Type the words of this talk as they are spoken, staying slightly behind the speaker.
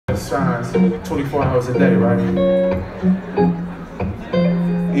shines 24 hours a day, right?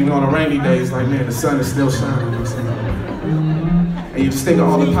 Even on a rainy day, it's like, man, the sun is still shining, you know what I'm saying? And you just think of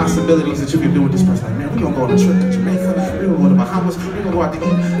all the possibilities that you can do with this person. Like, man, we're gonna go on a trip to Jamaica, we're gonna go to Bahamas, we're gonna go out to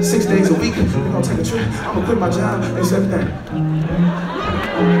eat 6 days a week, we're gonna take a trip, I'm gonna quit my job, it's everything.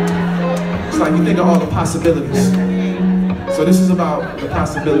 It's like you think of all the possibilities. So this is about the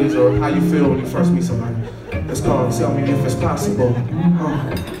possibilities or how you feel when you first meet somebody. It's called Tell Me If It's Possible.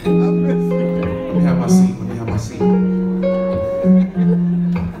 Let me have my seat, let me have my seat.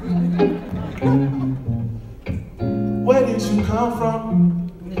 Where did you come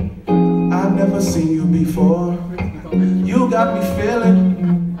from? I've never seen you before. You got me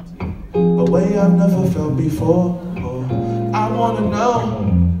feeling a way I've never felt before. I wanna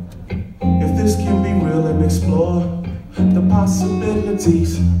know if this can be real and explore the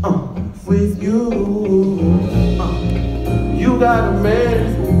possibilities with you. You got a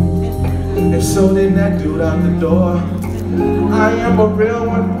man, if so then that dude out the door. I am a real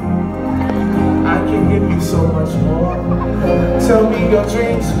one, I can give you so much more. Tell me your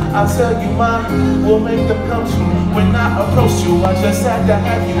dreams, I'll tell you mine. We'll make them come true. When I approached you, I just had to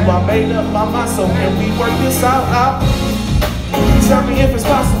have you. I made up my mind, so can we work this out? Tell me if it's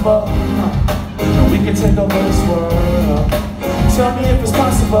possible, and we can take over this world. Tell me if it's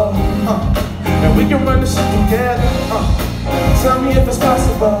possible, and we can run this shit together. Tell me if it's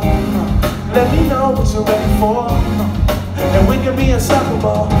possible, let me know what you're ready for, and we can be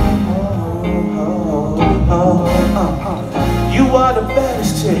unstoppable. You are the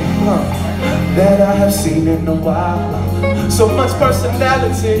baddest chick that I have seen in a while. So much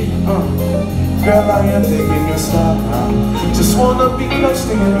personality, girl, I am digging your style. Just wanna be close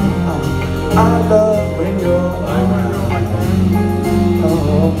to you. I love when you're around.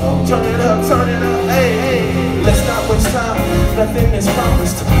 Turn it up, hey, hey. Let's not waste time, nothing is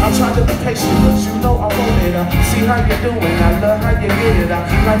promised. I'm trying to be patient, but you know I want it. I see how you're doing, I love how you get it. I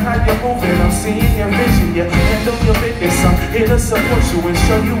like how you're moving, I'm seeing your vision. You handle your business, I'm here to support you and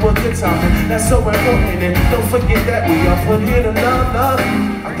show you a good time. And that's so important, and don't forget that we are put here to love.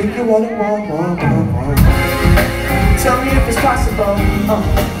 I think you want it, want. Tell me if it's possible,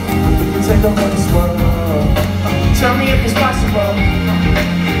 we can take over this world. Tell me if it's possible,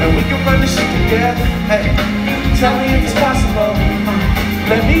 and we can run this shit together. Hey, tell me if it's possible,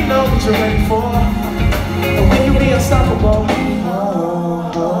 let me know what you're ready for, and we can be unstoppable.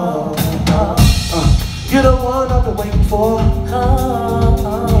 You're the one I've been waiting for,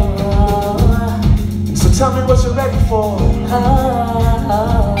 so tell me what you're ready for.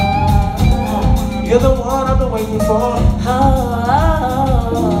 You're the one I've been waiting for,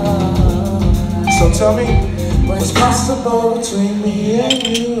 so tell me what's possible between me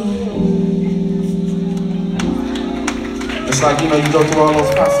and you. It's like, you know, you go through all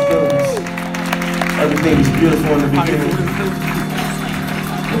those possibilities. Everything is beautiful in the beginning.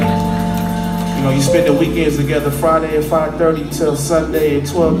 You know, you spend the weekends together, Friday at 5:30 till Sunday at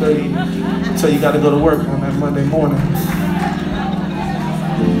 12:30, till you got to go to work on that Monday morning.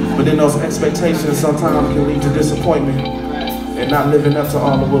 But then those expectations sometimes can lead to disappointment and not living up to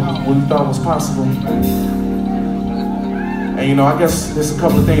all of what we thought was possible. And you know, I guess there's a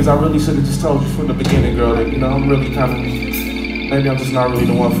couple of things I really should have just told you from the beginning, girl, that, you know, I'm really kind of, maybe I'm just not really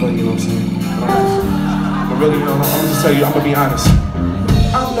the one for you, you know what I'm saying? But really, you know, I'm gonna just tell you, I'm gonna be honest.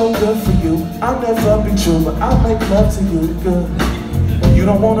 I'm no good for you, I'll never be true, but I'll make love to you good. You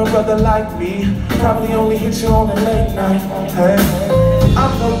don't want a brother like me, probably only hit you on a late night. Hey,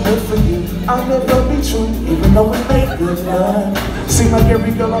 I'm no good for you, I'll never be true, even though we make good love. Seem like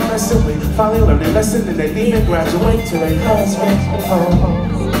every girl I'm messing with finally learn their lesson and they leave and graduate to their husband.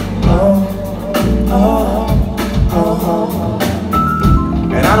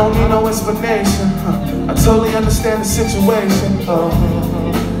 And I don't need no explanation, I totally understand the situation.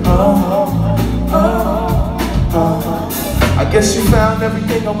 I guess you found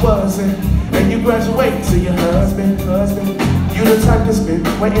everything I wasn't, and you graduate to your husband. You the type that's been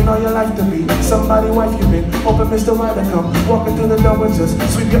waiting all your life to be somebody wife you've been hoping Mr. Right to come walking through the door and just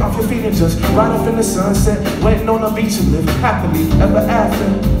sweep you off your feet and just ride off in the sunset, waiting on the beach and live happily ever after.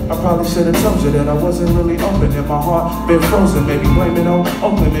 I probably should have told you that I wasn't really open and my heart been frozen. Maybe blame it on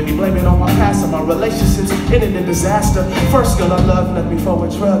Oakland, maybe blame it on my past and my relationships ended in disaster. First girl I loved left me for a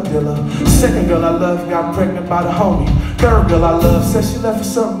drug dealer. Second girl I loved got pregnant by the homie. Third girl I loved said she left for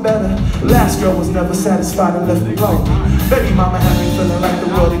something better. Last girl was never satisfied and left me lonely. Baby mama had me feeling like the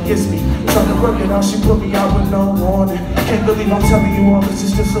world against me. Trying to work it out, she put me out with no warning. Can't believe I'm telling you all this,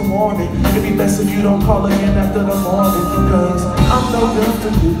 it's just a warning. It'd be best if you don't call again after the morning, because I'm no good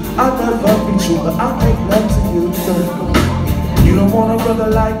for you, I'll never be true, but I'll make love to you. You You don't want a brother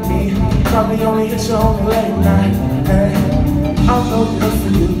like me, probably only hit you on the late night. Hey, I'm no good for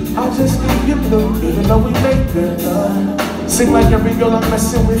you, I'll just leave you blue, even though we make good love. Seem like every girl I'm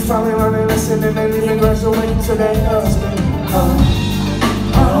messing with finally learn a lesson, and they leave and graduate to their husband.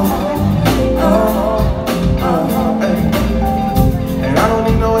 Hey. And I don't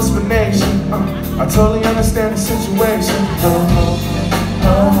need no explanation, I totally understand the situation.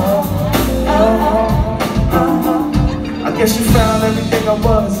 I guess you found everything I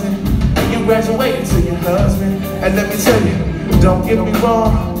wasn't, and you graduated to your husband. And let me tell you, don't get me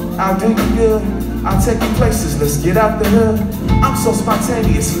wrong, I'll do you good, I'll take you places, let's get out the hood. I'm so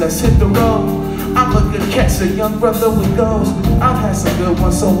spontaneous, let's hit the road. I'm a good catch, a young brother with goals. I've had some good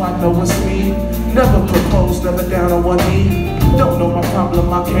ones, so I know it's me. Never proposed, never down on one knee. Don't know my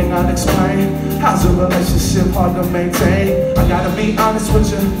problem, I cannot explain. How's a relationship hard to maintain? I gotta be honest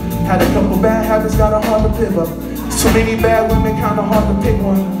with you, had a couple bad habits, got a hard to pivot. Too many bad women, kinda hard to pick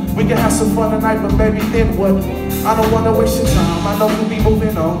one. We can have some fun tonight, but baby, then what? I don't wanna waste your time, I know you'll be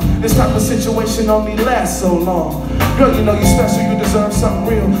moving on. This type of situation only lasts so long. Girl, you know you're special, you deserve something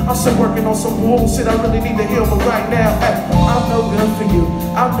real. I'm still working on some wounds, shit I really need to heal. But right now, hey, I'm no good for you.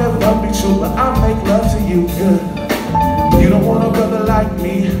 I'll never be true, but I'll make love to you, good. You don't want a brother like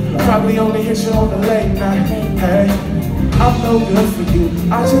me, probably only hit you on the late night. Hey, I'm no good for you,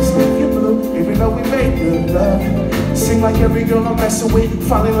 I just leave you blue, even though we make good love. Seem like every girl I'm messing with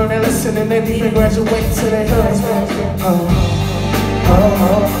finally learn their lesson, and they even graduate to their husband.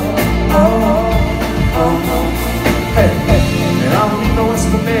 Hey, and I don't need no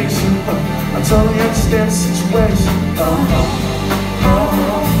explanation, I totally understand the situation.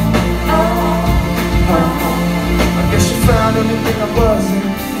 I guess you found everything I wasn't,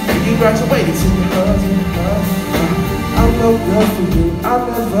 and you graduated to your husband. I'm no good for you, I'll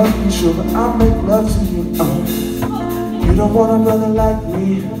never be true, but I'll make love to you. You don't want a brother like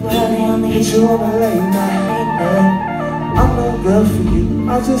me, hit you on a late night. I'm no good for you,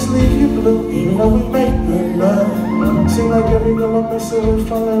 I'll just leave you blue, even though we make good love. Seem like every girl I'm messing with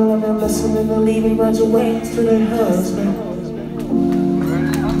finally learn their lesson, and they leave and graduate to their husband.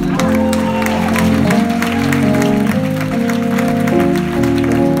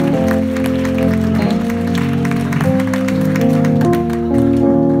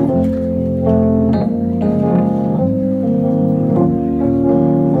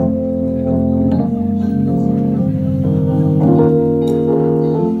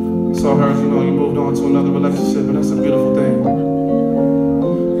 So I heard, you know, you moved on to another relationship, and that's a beautiful thing.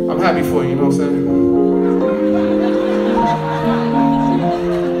 I'm happy for you, you know what I'm saying?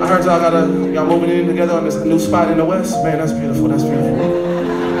 I heard y'all moving in together on this new spot in the West. Man, that's beautiful, that's beautiful.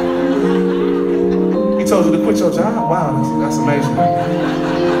 He told you to quit your job? Wow, that's amazing.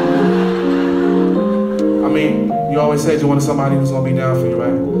 I mean, you always said you wanted somebody who's gonna be down for you,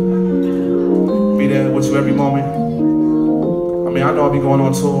 right? Be there with you every moment. I mean, I know I'll be going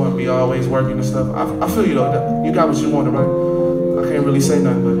on tour and be always working and stuff. I feel you though, you got what you wanted, right? I can't really say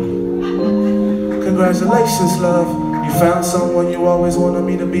nothing, but congratulations, love. You found someone you always wanted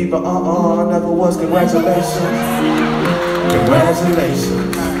me to be, but I never was. Congratulations.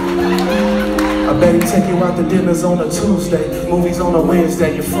 Congratulations. I bet he take you out to dinners on a Tuesday, movies on a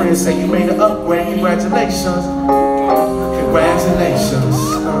Wednesday. Your friends say you made an upgrade. Congratulations. Congratulations.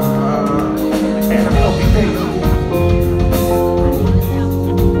 And I hope you think.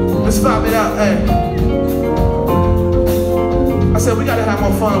 Let's vibe it out, hey. I said we gotta have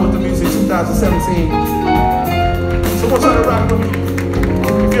more fun with the music 2017. So I want y'all to rock with me.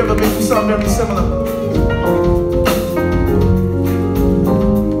 If you ever been through something very similar.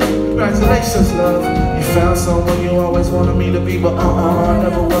 Congratulations, love. You found someone you always wanted me to be, but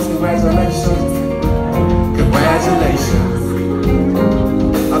never was. Congratulations. Congratulations.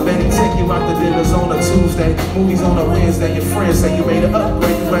 I bet he take you out to dinners on a Tuesday, movies on a Wednesday. Your friends say you made an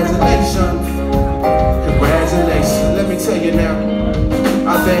upgrade. Congratulations. Congratulations. Let me tell you now,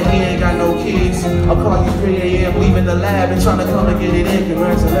 I bet he ain't got no kids. I'll call you 3 a.m. leaving the lab and trying to come and get it in.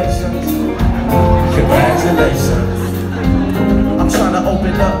 Congratulations. Congratulations. I'm trying to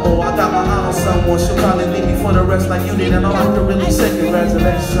open up, oh, I got my eye on someone. She'll probably leave me for the rest like you did, and all I can really say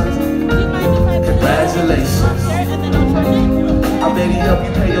congratulations. Congratulations. I bet he help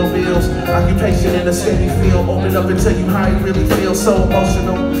you pay your bills, occupation in a steady field, open up and tell you how you really feel, so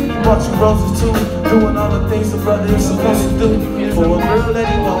emotional. Bought you roses too, doing all the things a brother is supposed to do for a girl that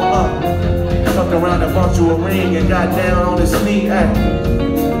he won't up. Fucked around and bought you a ring and got down on his knee, ay.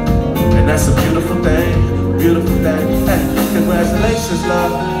 And that's a beautiful thing, beautiful thing, ay. Congratulations,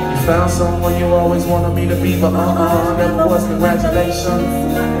 love. You found someone you always wanted me to be, but never was. Congratulations.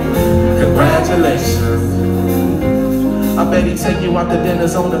 Congratulations. I I bet he take you out to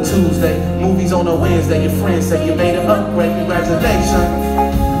dinners on a Tuesday, movies on a Wednesday. Your friends say you made an upgrade. Congratulations,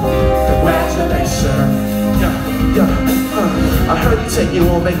 congratulations. I heard you take you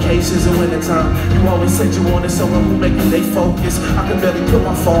on vacations in wintertime. You always said you wanted someone who make you stay focused. I can barely put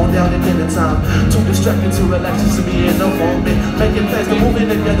my phone down at dinner time. Too distracted to relax just to be in the moment. Making plans to move in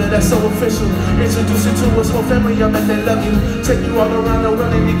together, that's so official. Introduce you to his whole family, I bet they love you. Take you all around the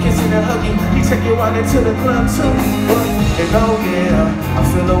world and they kissing and hug you. He take you out into the club too. And oh yeah, I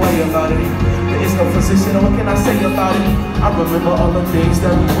feel the way about it. There is no position, what can I say about it? I remember all the things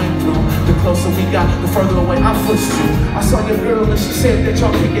that we went through. The closer we got, the further away I pushed you. I saw your girl and she said that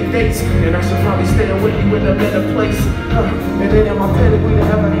y'all picking dates, and I should probably stay with you in a better place. And then in my panic we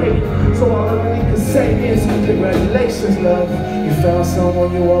didn't ever hate. So all I really can say is congratulations, love. You found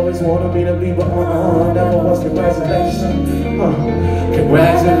someone you always wanted me to be, but never was. Congratulations,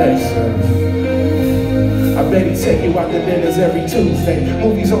 congratulations. I bet he take you out to dinners every Tuesday,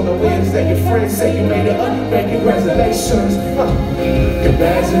 movies on a Wednesday. Your friends say you made it upgrade. Congratulations,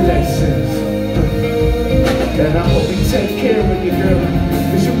 congratulations. And I hope he take care of you, girl,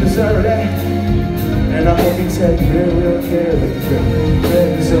 cause you deserve that. And I hope he take real care of you,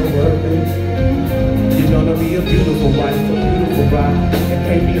 girl, cause you're worth it. You're gonna be a beautiful wife, a beautiful bride. And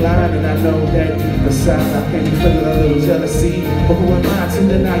can't be lying, and I know that besides I can't be feeling a little jealousy. But who am I to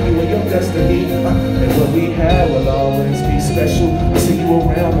deny you and your destiny? And what we have will always be special. I see you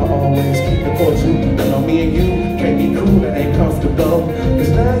around, I'll always keep it cordial. I know me and you can't be cool and ain't comfortable, cause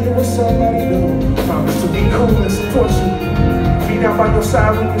now you're with somebody new. Promise to be cool and support you, be down by your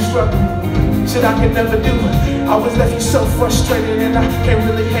side when you struggle. Shit I can never do. I always left you so frustrated, and I can't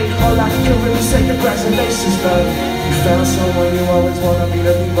really hate. All I can really say, congratulations, love. You found someone you always wanted me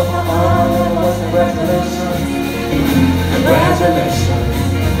to be, but never was. Congratulations, congratulations.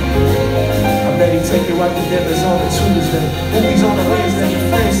 I bet he take you out to dinners on a Tuesday, movies on a Wednesday. Your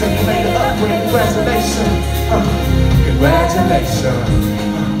friends say you made an upgrade. Congratulations, congratulations,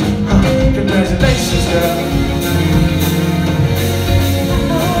 congratulations, girl.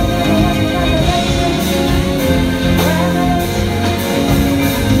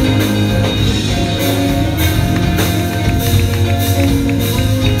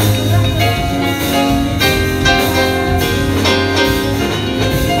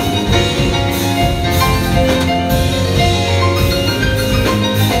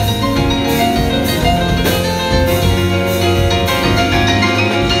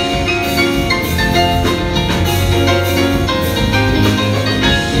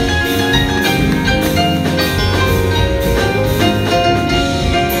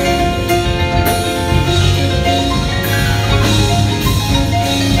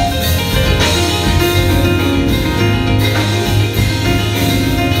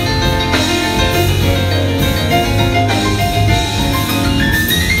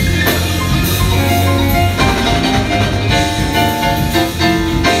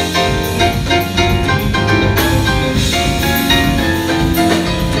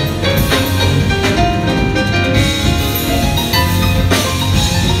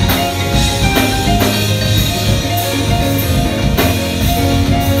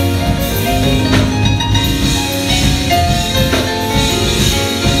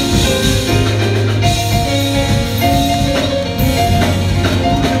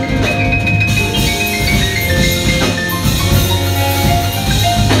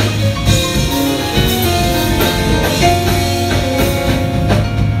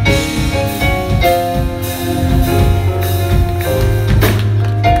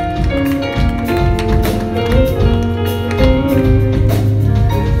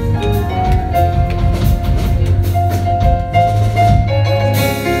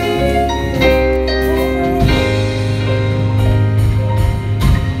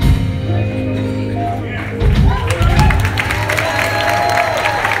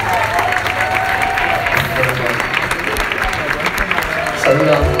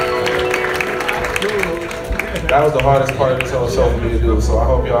 That was the hardest part of this whole show for me to do, so I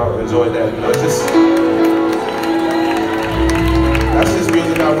hope y'all enjoyed that. You know, that's just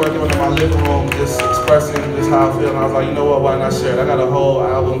music I worked on in my living room, just expressing just how I feel. And I was like, you know what, why not share it? I got a whole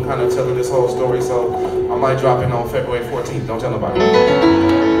album kind of telling this whole story, so I might drop it on February 14th. Don't tell nobody.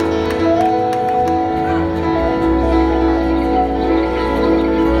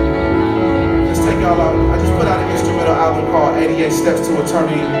 Just take y'all out. I just put out an instrumental album called 88 Steps to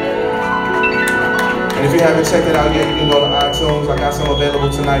Eternity. And if you haven't checked it out yet, you can go to iTunes. I got some available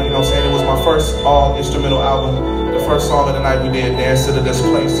tonight, you know what I'm saying? It was my first all-instrumental album. The first song of the night we did, Dance to the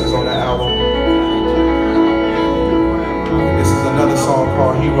Displaced, is on that album. And this is another song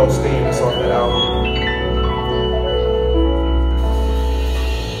called Heroes Theme. It's off that album.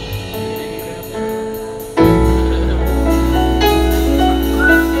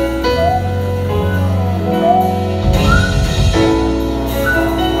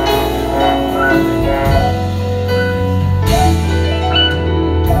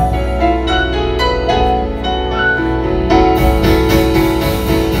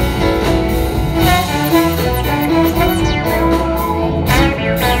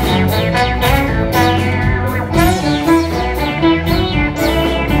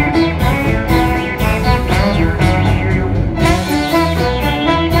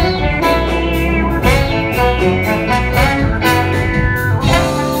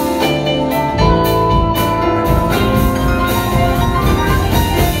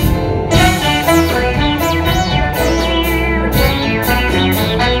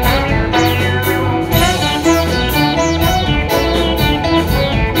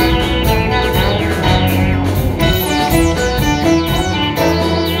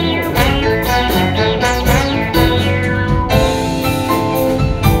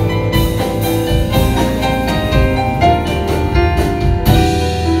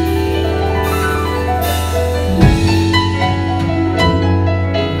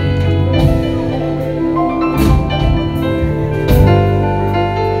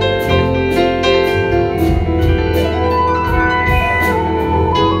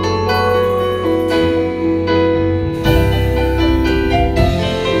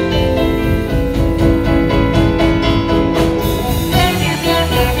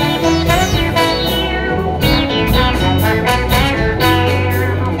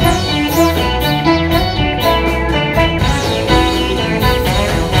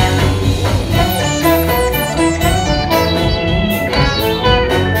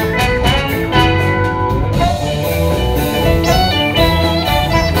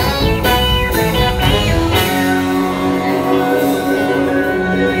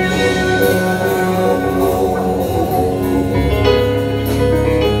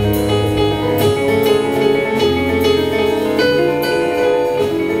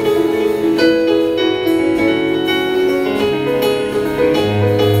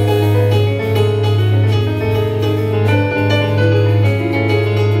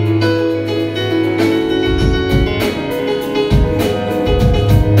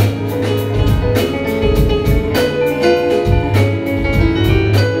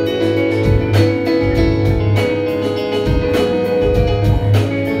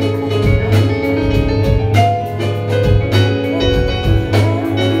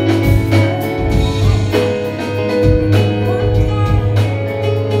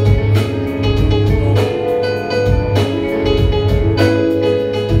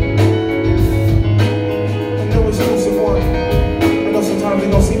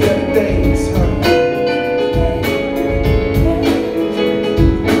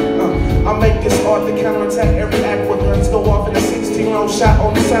 contact, every act with guns go off in a 16-round shot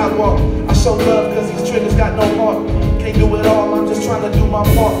on the sidewalk. I show love cause these triggers got no heart. Can't do it all, I'm just trying to do my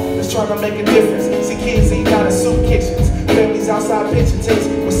part. Just trying to make a difference. See kids eating out of soup kitchens, families outside pitching tents,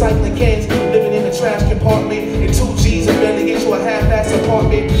 recycling cans, living in the trash compartment, and 2 G's and barely get you a half-ass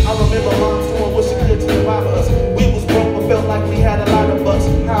apartment. I remember moms doing what she could to revive us. We was broke but felt like we had a lot of bucks.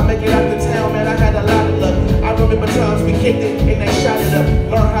 How I make it out the town, man, I had a lot of luck. I remember times we kicked it and they shot it up.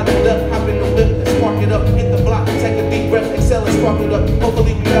 Learn how to duck, hop in the whip and spark it up. Hit the block, take a deep breath, excel and spark it up.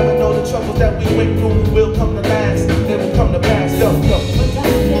 Hopefully we never know the troubles that we went through will come to last. They will come to pass. Go, go.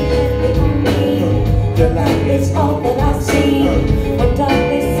 Your light is all that I see. When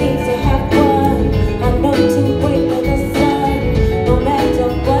darkness seems to have won, I know to wait for the sun. No matter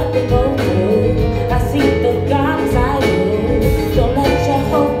what we go through, I see the God inside you. Don't let your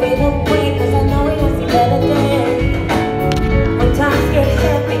hope fade away, cause I know you'll see better days. When times get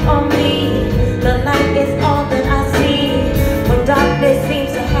heavy on me, the light is all that I see. When darkness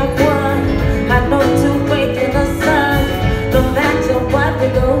seems to have won, I know to wait for the sun. No matter what we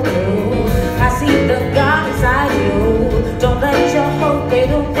go through, I see the God inside you. Don't let your hope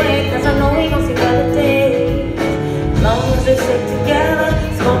fade away, cause I know we gon' see better days. As long as we stick together,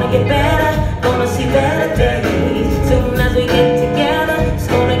 it's gonna get better. Gonna see better days. Soon as we get together, it's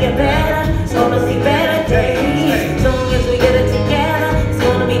gonna get better. It's gonna see better days. As long as we get it together, it's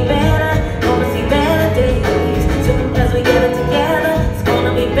gonna be better. Gonna see better days. Soon as we get it together, it's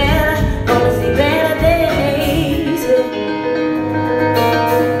gonna be better. Gonna see better days.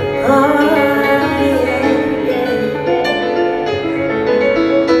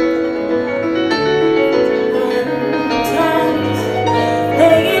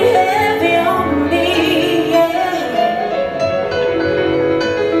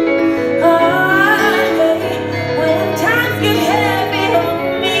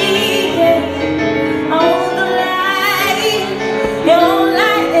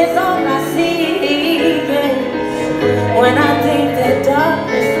 When I think that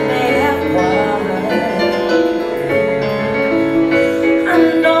darkness may have won, I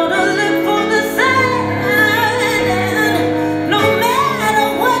know to look for the sun. No matter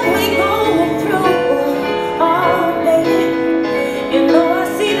what we go through, oh baby, you know I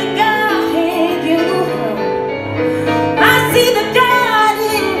see the God in you. I see the God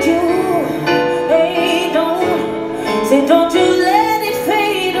in you. Hey, don't you let it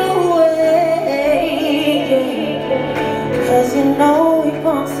fade away. Cause you know we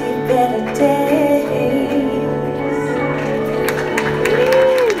won't see better days.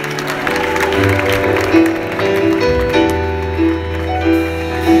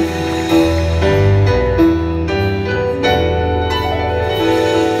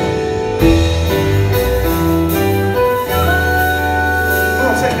 I'm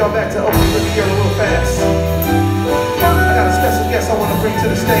gonna take y'all back to Oakland Riviera real fast. I got a special guest I want to bring to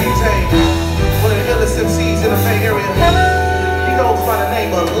the stage. Hey, one of the illest MCs in the Bay Area. He goes by the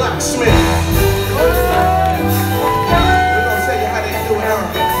name of Locksmith. We're gonna tell you how they do it on.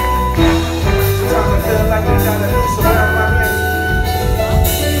 Sometimes I feel like they gotta do some around my head.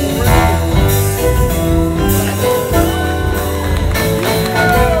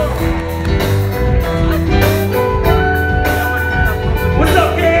 What's up,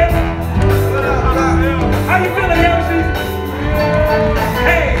 kid? What up? How you feeling, Yoshi?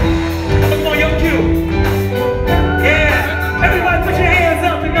 Hey, I'm on your cue. Yeah, everybody put your hands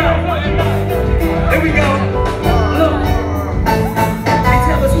up tonight. There we go. Look, they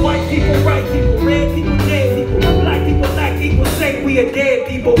tell us white people, right people, red people, dead people, black people, black people say we are dead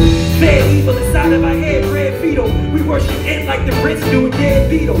people. Fed evil inside of our head, bred fetal. We worship it like the rich do a dead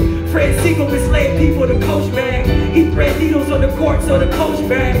beetle. Fred Siegel misled people to coach bag. He bred needles on the court so the coach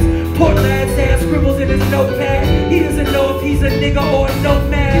bags. Poor lad's ass scribbles in his notepad. He doesn't know if he's a nigga or a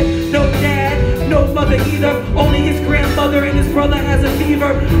nomad. No dad, no mother either. Only his grandmother and his brother has a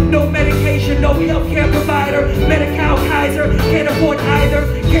fever. No medication, no healthcare provider. Medi-Cal Kaiser, can't afford either.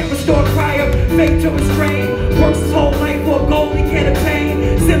 Can't restore prior, fake to restrain. Works his whole life for a goal he can't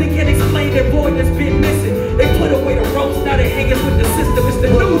obtain. Silly can't explain that void that's been missing. They put away the ropes, now they hanging with the system. It's the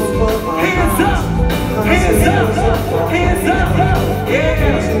noose. Hands up, hands up, hands up, yeah.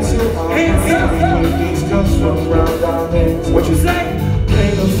 Hands up. What you say?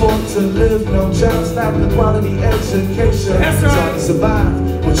 Can't afford to live, no jobs, lack the quality education. That's right. Trying to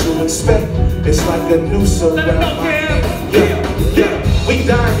survive, what you expect, it's like a noose around my neck. Yeah. We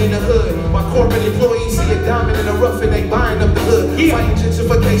dying in the hood, while corporate employees see a diamond in the rough and they buying up the hood. Yeah. fighting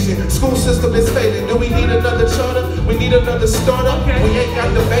gentrification. School system is failing. Do we need another charter? We need another startup. Okay. We ain't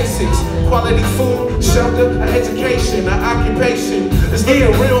got the basics. Quality food, shelter, education, an occupation. It's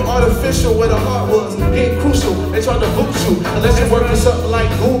looking real artificial where the heart was. Getting crucial. They trying to boot you. Unless you work for something like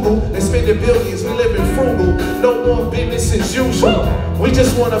Google. They spending billions. We living frugal. No more business as usual. We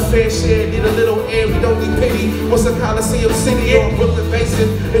just want a fair share. Need a little air. We don't need pity. What's a Coliseum City or Brooklyn Basin?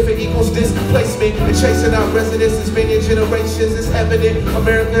 If it equals displacement and chasing out residents, it's been in generations. It's evident.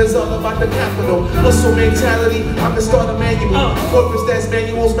 America is all about the capital. Hustle mentality. I can start a manual. Corporates that's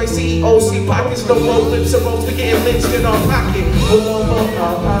manuals make CEOs see pockets. No more whips and ropes. We getting lynched in our pocket. Pull over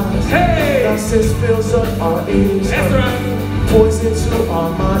our eyes. Hey! Nonsense fills up our ears. That's right. Poison to our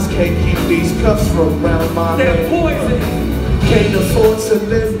minds. Can't keep these cuffs from around my That head. poison. Can't afford to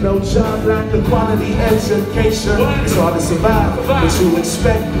live, no job, lack the quality education. It's hard to survive, what you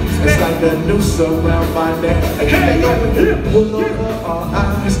expect. It's like a noose around my neck. And they open it, pull over our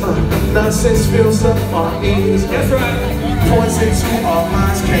eyes. Nonsense fills up our ears. That's right. Poison to our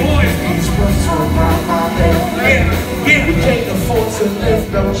minds, can't keep these roughs from around my head. We can't afford to live,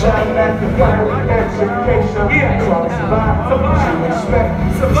 no job, lack the quality education. It's hard to survive, what you expect.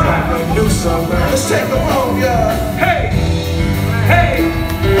 It's like a noose around. Let's take them home, yeah. Hey! Hey!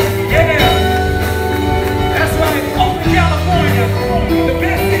 Yeah! That's right, Oakland, California, the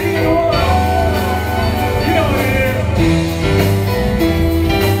best city in the world. You know what it is.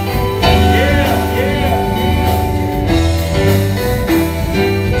 Yeah, yeah.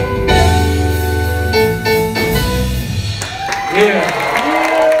 Yeah.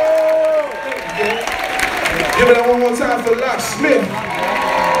 Give it up one more time for Locksmith.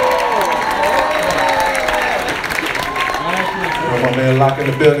 My man Lock in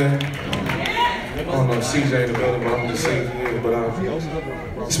the building. I don't know if CJ in the building, but I'm just saying here. But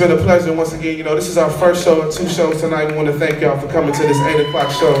it's been a pleasure once again. You know, this is our first show of 2 shows tonight. We want to thank y'all for coming to this 8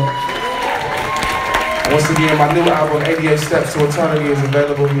 o'clock show. Once again, my new album, 88 Steps to Eternity, is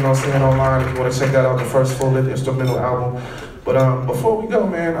available, you know what I'm saying, online. If you want to check that out, the first full instrumental album. But before we go,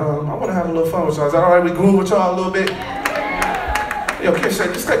 man, I want to have a little fun with y'all. Is that all right? We groove with y'all a little bit? Yo, Kid Shay,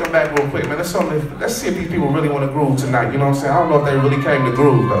 just take them back real quick, man. Let's see if these people really want to groove tonight. You know what I'm saying? I don't know if they really came to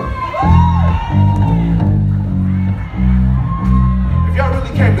groove, though. If y'all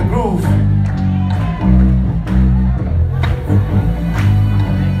really came to groove,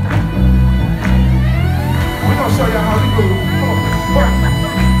 we're gonna show y'all how we groove. Come on, work.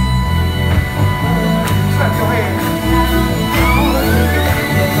 Slap your hands.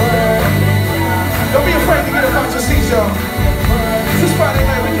 Don't be afraid to get up out your seats, y'all. This Friday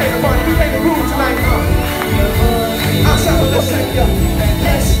night, we came to party, we came to groove tonight. Outside, but let's take y'all.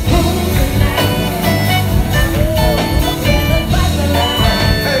 Let's groove tonight.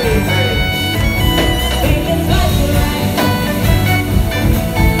 Hey, hey.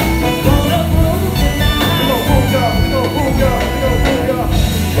 We gonna groove y'all, we gonna groove y'all, we gonna groove y'all.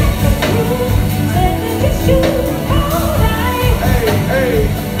 Hey,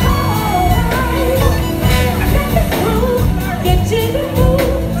 hey.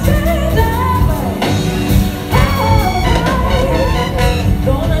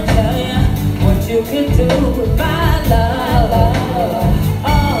 You can do with my love.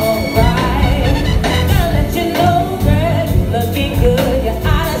 Alright, I'll let you know, girl, you're looking good, you're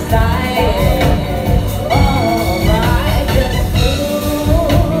out of sight. Alright, just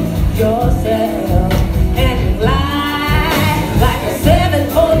prove yourself and fly like a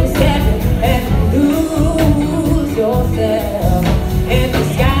 747 and lose yourself in the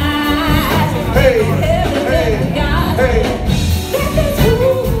skies. Hey, hey, hey.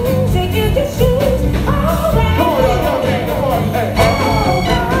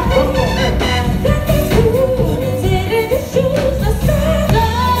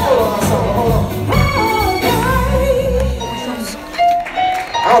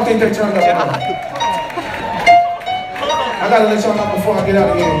 I don't think they turned up. I gotta let y'all know before I get out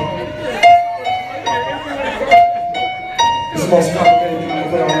of here. It's the most complicated thing to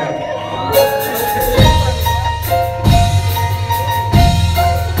put on that.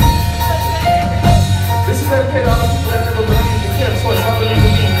 This is dedicated to all the people that never believed in Kim, so it's not believing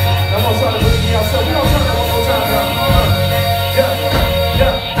in me. I'm gonna try to believe in y'all, so we gonna turn that one more time, y'all.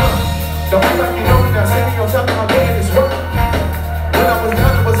 Don't act like you know me now, say me, don't tell me how bad this work. When I was down,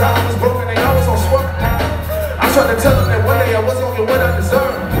 it was out, I was broken, they always on swerve. I tried to tell them that one day I was gonna get what I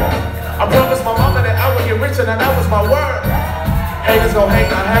deserve. I promised my mama that I would get richer, and that was my word. Haters gon' hate,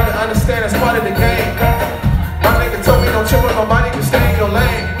 I had to understand it's part of the game. My nigga told me don't trip with nobody, just stay in your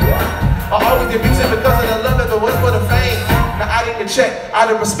lane. I always did music because of the love, if it was for the fame. Now I didn't check, out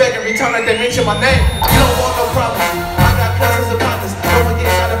of respect every time that they mention my name. You don't want no problems, I got cousins the partners. No one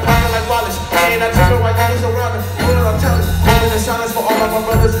gets out of pocket like Wallace. And I took her while you was around her. You know what I'm telling? Moment of silence for all of my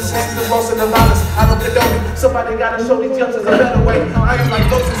brothers and sisters lost in the violence. I don't condone it. Somebody gotta show these youngsters a better way. I am like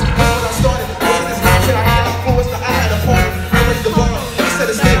Moses. That's when I started. Most of this shit I had influenced the eye of the point. I raised the bar. Instead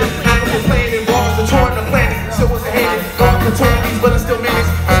of standing, I was playing in bars and touring the planet. Still wasn't hated. Going opportunities, but I'm still minutes.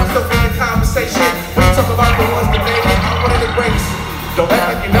 I'm still in the conversation. When you talk about the ones that made it, I'm one of the greatest. Don't act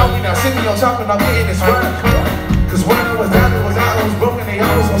like you know me now. Sit me on top and I'm getting this work. Cause when I was down, it was out, it was broken, they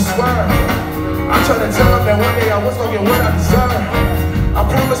always gon' swear. I tried to tell them that one day I was gonna get what I deserve. I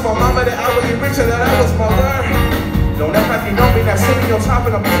promised my mama that I would get richer, that was my word. Don't act like you know me now. Sit me on top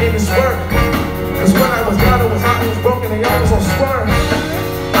and I'm getting this work. Cause when I was down, it was out, it was broken, they always gon' swear.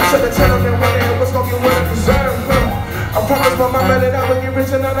 I tried to tell them that one day I was gonna get what I deserve. I promised my mama that I would get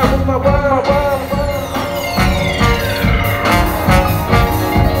richer, that was my word.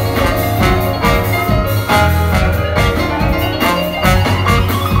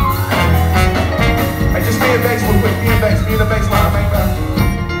 Be the baseline, man.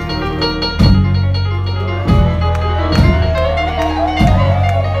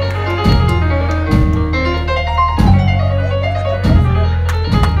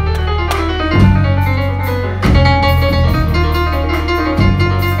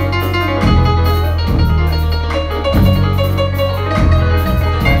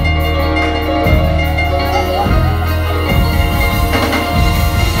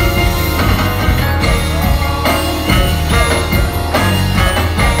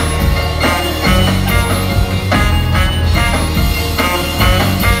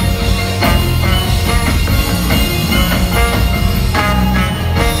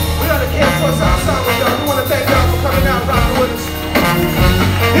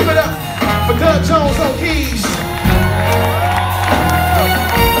 Doug Jones on keys.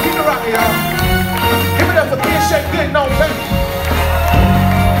 Keep it rocking, y'all. Give it up for Kid Shake Good, no baby.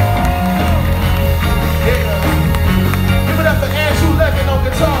 Yeah. Give it up for Andrew Levin on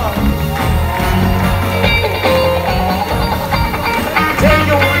guitar.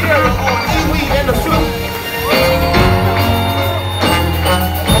 Daniel Riera on Iwi and the flute.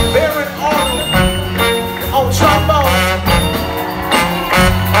 Baron Arnold on trombone.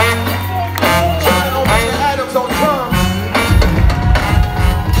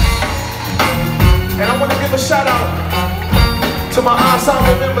 A shout out to my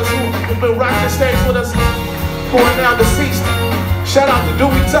ensemble members who've been rocking the stage with us, who are now deceased. Shout out to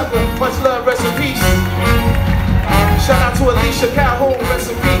Dewey Tucker, much love, rest in peace. Shout out to Alicia Calhoun, rest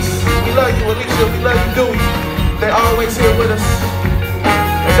in peace. We love you, Alicia, we love you, Dewey. They're always here with us.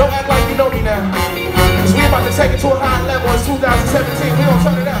 And don't act like you know me now, cause we about to take it to a high level in 2017. We gonna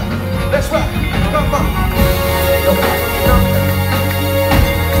turn it up. Let's rock. Come on. Don't act like you know me now.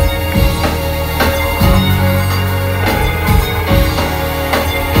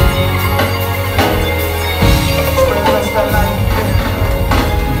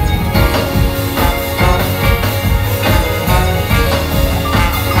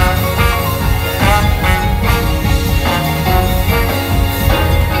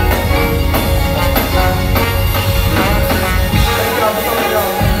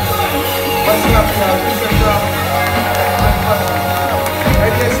 Hey,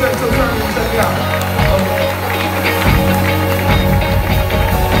 check it out.